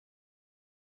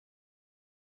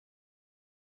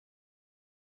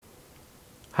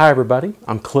Hi everybody,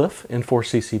 I'm Cliff in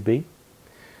 4CCB.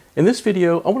 In this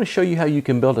video, I want to show you how you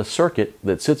can build a circuit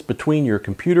that sits between your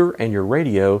computer and your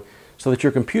radio so that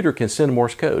your computer can send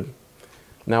Morse code.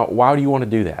 Now, why do you want to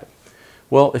do that?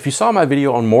 Well, if you saw my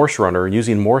video on Morse Runner,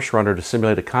 using Morse Runner to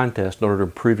simulate a contest in order to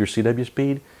improve your CW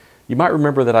speed, you might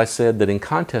remember that I said that in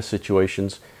contest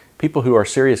situations, people who are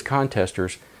serious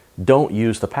contesters don't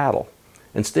use the paddle.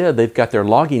 Instead, they've got their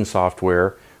logging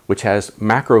software which has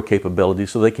macro capabilities,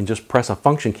 so they can just press a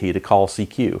function key to call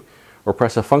CQ, or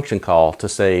press a function call to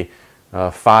say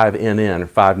 5NN or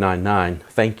 599,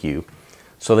 thank you.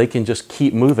 So they can just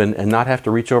keep moving and not have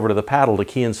to reach over to the paddle to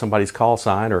key in somebody's call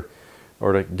sign or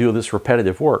to do this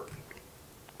repetitive work.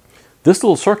 This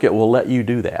little circuit will let you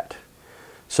do that.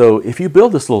 So if you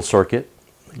build this little circuit,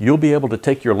 you'll be able to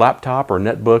take your laptop or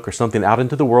netbook or something out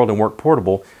into the world and work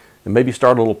portable and maybe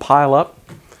start a little pile up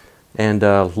and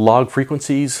log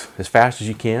frequencies as fast as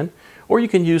you can, or you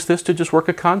can use this to just work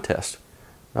a contest.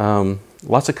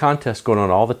 Lots of contests going on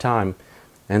all the time,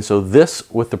 and so this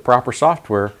with the proper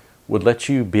software would let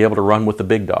you be able to run with the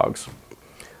big dogs.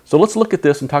 So let's look at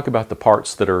this and talk about the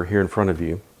parts that are here in front of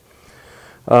you.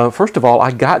 First of all,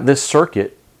 I got this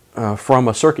circuit from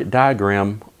a circuit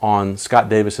diagram on Scott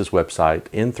Davis's website,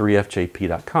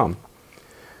 n3fjp.com,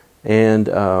 and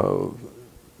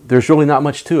there's really not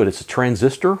much to it. It's a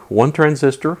transistor, one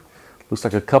transistor, looks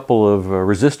like a couple of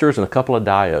resistors and a couple of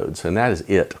diodes, and that is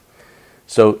it.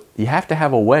 So you have to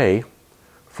have a way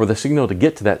for the signal to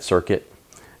get to that circuit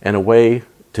and a way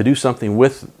to do something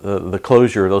with the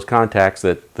closure of those contacts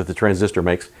that the transistor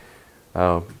makes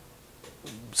so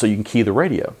you can key the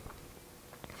radio.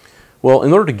 Well,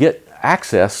 in order to get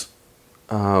access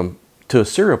to a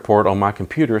serial port on my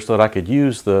computer so that I could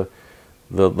use the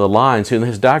lines, in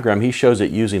his diagram he shows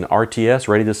it using RTS,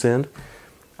 ready to send.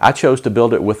 I chose to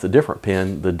build it with a different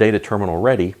pin, the data terminal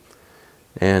ready,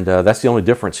 and that's the only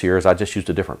difference here is I just used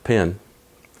a different pin.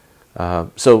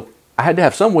 So I had to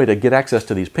have some way to get access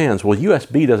to these pins. Well,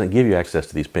 USB doesn't give you access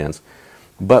to these pins,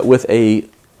 but with a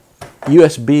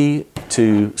USB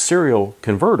to serial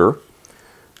converter,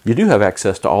 you do have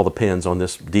access to all the pins on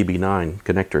this DB9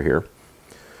 connector here.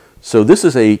 So this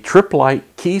is a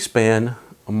Triplite Keyspan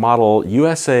model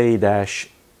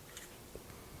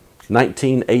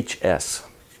USA-19HS,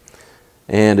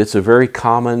 and it's a very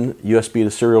common USB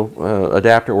to serial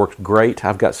adapter. It works great.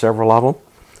 I've got several of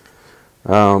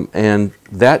them, and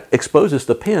that exposes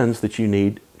the pins that you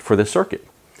need for this circuit.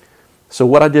 So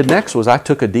what I did next was I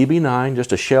took a DB9,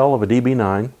 just a shell of a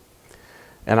DB9,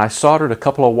 and I soldered a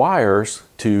couple of wires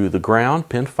to the ground,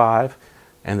 pin 5,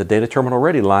 and the data terminal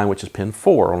ready line, which is pin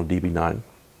 4 on a DB9.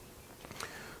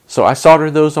 So I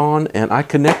soldered those on, and I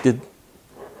connected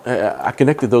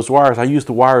those wires. I used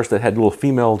the wires that had little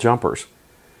female jumpers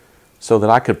so that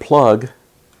I could plug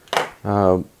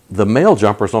the male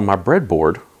jumpers on my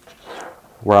breadboard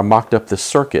where I mocked up this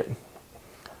circuit.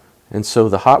 And so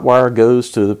the hot wire goes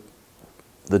to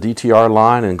the DTR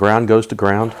line and ground goes to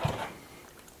ground.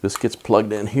 This gets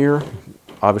plugged in here.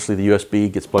 Obviously the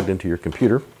USB gets plugged into your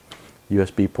computer,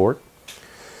 USB port.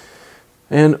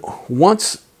 And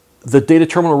once the data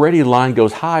terminal ready line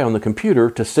goes high on the computer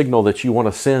to signal that you want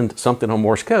to send something on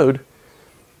Morse code,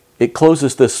 it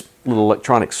closes this little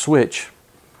electronic switch,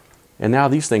 and now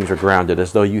these things are grounded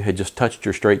as though you had just touched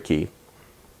your straight key.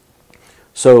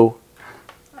 So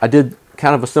I did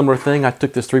kind of a similar thing. I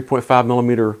took this 3.5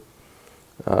 millimeter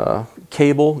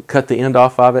cable, cut the end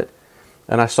off of it,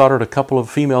 and I soldered a couple of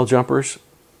female jumpers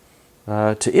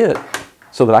to it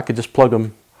so that I could just plug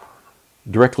them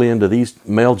directly into these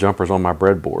male jumpers on my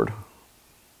breadboard.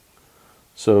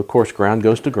 So of course ground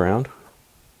goes to ground,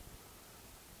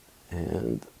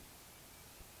 and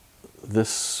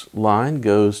this line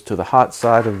goes to the hot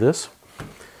side of this.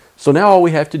 So now all we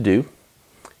have to do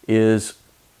is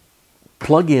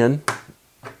plug in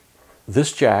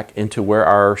this jack into where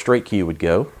our straight key would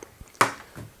go,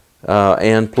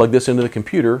 and plug this into the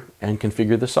computer and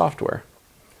configure the software.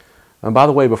 And by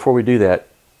the way, before we do that,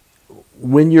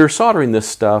 when you're soldering this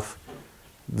stuff,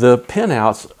 the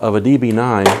pinouts of a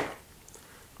DB9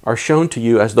 are shown to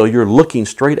you as though you're looking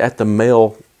straight at the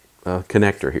male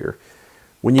connector here.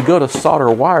 When you go to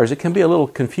solder wires, it can be a little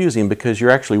confusing because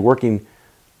you're actually working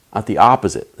at the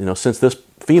opposite. You know, since this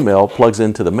female plugs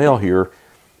into the male here,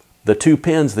 the two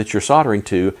pins that you're soldering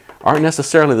to aren't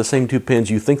necessarily the same two pins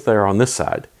you think they are on this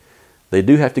side. They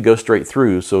do have to go straight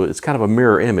through, so it's kind of a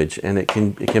mirror image, and it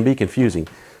can be confusing.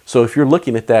 So if you're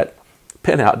looking at that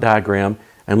pinout diagram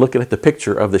and looking at the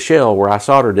picture of the shell where I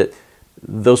soldered it,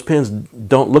 those pins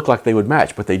don't look like they would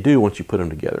match, but they do once you put them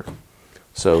together.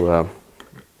 So,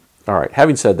 all right,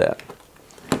 having said that,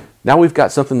 now we've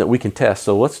got something that we can test.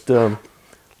 So let's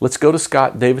let's go to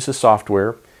Scott Davis's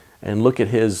software and look at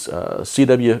his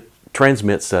CW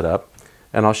transmit setup,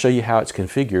 and I'll show you how it's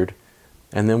configured,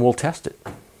 and then we'll test it.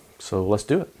 So let's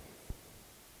do it.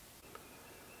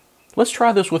 Let's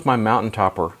try this with my Mountain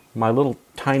Topper, my little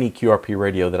tiny QRP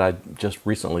radio that I just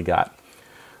recently got.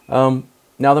 Now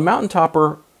the Mountain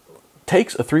Topper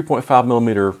takes a 3.5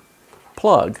 millimeter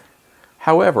plug.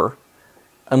 However,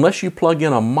 unless you plug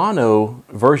in a mono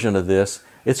version of this,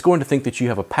 it's going to think that you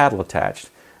have a paddle attached.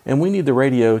 And we need the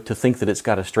radio to think that it's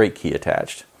got a straight key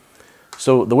attached.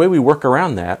 So the way we work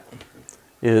around that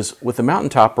is with the Mountain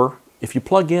Topper, if you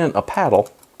plug in a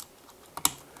paddle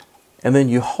and then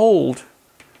you hold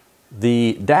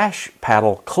the dash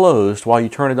paddle closed while you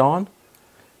turn it on,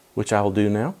 which I will do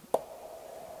now.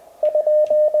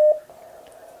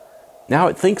 Now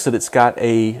it thinks that it's got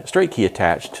a straight key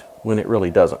attached when it really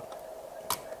doesn't.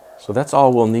 So that's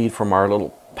all we'll need from our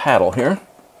little paddle here.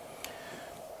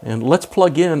 And let's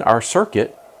plug in our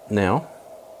circuit now.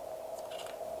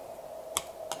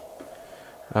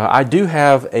 I do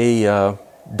have a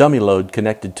dummy load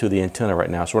connected to the antenna right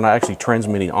now, so we're not actually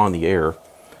transmitting on the air.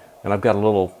 And I've got a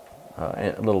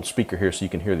little speaker here so you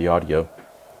can hear the audio.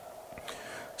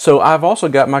 So I've also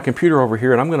got my computer over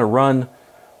here, and I'm going to run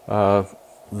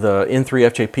the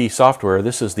N3FJP software.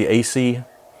 This is the AC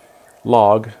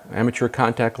log, amateur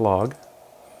contact log.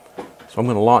 So I'm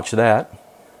going to launch that,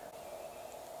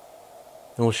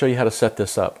 and we'll show you how to set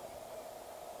this up.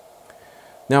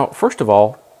 Now, first of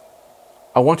all,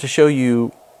 I want to show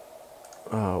you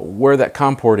where that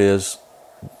COM port is.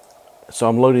 So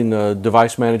I'm loading the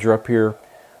device manager up here.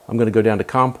 I'm going to go down to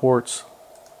COM ports,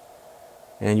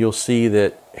 and you'll see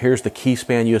that here's the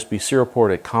keyspan USB serial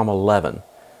port at COM 11.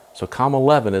 So COM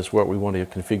 11 is what we want to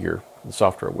configure the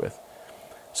software with.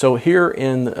 So here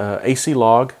in AC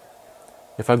log,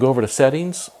 if I go over to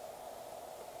settings,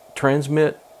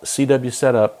 transmit, CW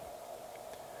setup,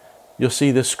 you'll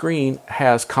see this screen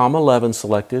has COM 11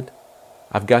 selected.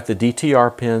 I've got the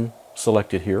DTR pin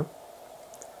selected here.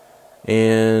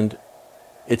 And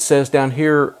it says down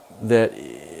here that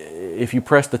if you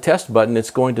press the test button,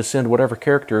 it's going to send whatever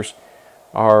characters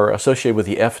are associated with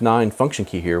the F9 function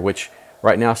key here, which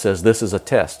right now says this is a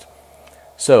test.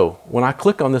 So when I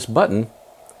click on this button,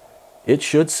 it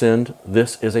should send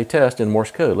this is a test in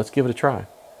Morse code. Let's give it a try.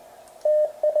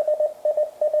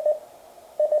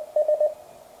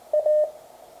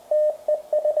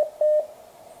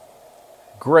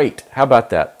 Great, how about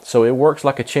that? So it works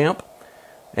like a champ.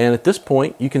 And at this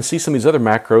point, you can see some of these other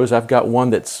macros. I've got one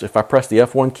that's, if I press the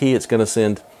F1 key, it's going to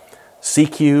send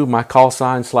CQ, my call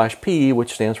sign, /P,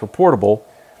 which stands for portable,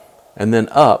 and then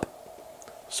up,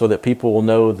 so that people will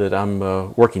know that I'm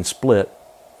working split.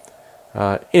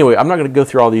 Anyway, I'm not going to go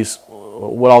through all these,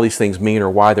 what all these things mean or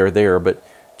why they're there, but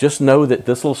just know that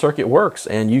this little circuit works,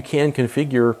 and you can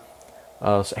configure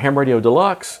Ham Radio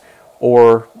Deluxe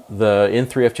or the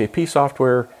N3FJP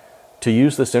software to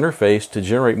use this interface to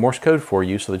generate Morse code for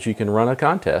you so that you can run a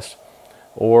contest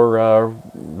or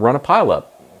run a pileup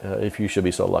if you should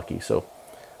be so lucky. So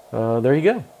there you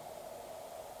go.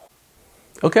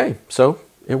 Okay, so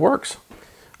it works.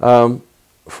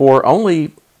 For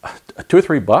only $2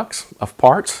 or $3 of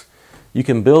parts, you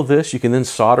can build this. You can then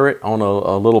solder it on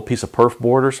a little piece of perf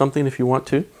board or something if you want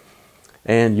to.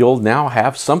 And you'll now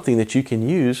have something that you can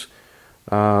use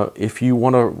if you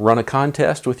want to run a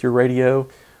contest with your radio,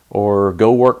 or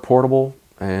go work portable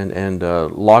and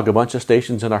log a bunch of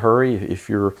stations in a hurry. If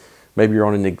maybe you're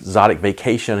on an exotic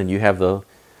vacation and you have the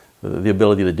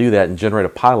ability to do that and generate a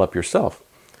pileup yourself.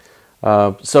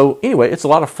 So anyway, it's a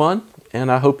lot of fun,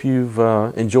 and I hope you've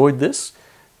enjoyed this,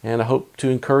 and I hope to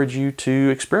encourage you to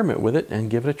experiment with it and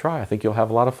give it a try. I think you'll have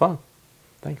a lot of fun.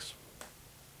 Thanks.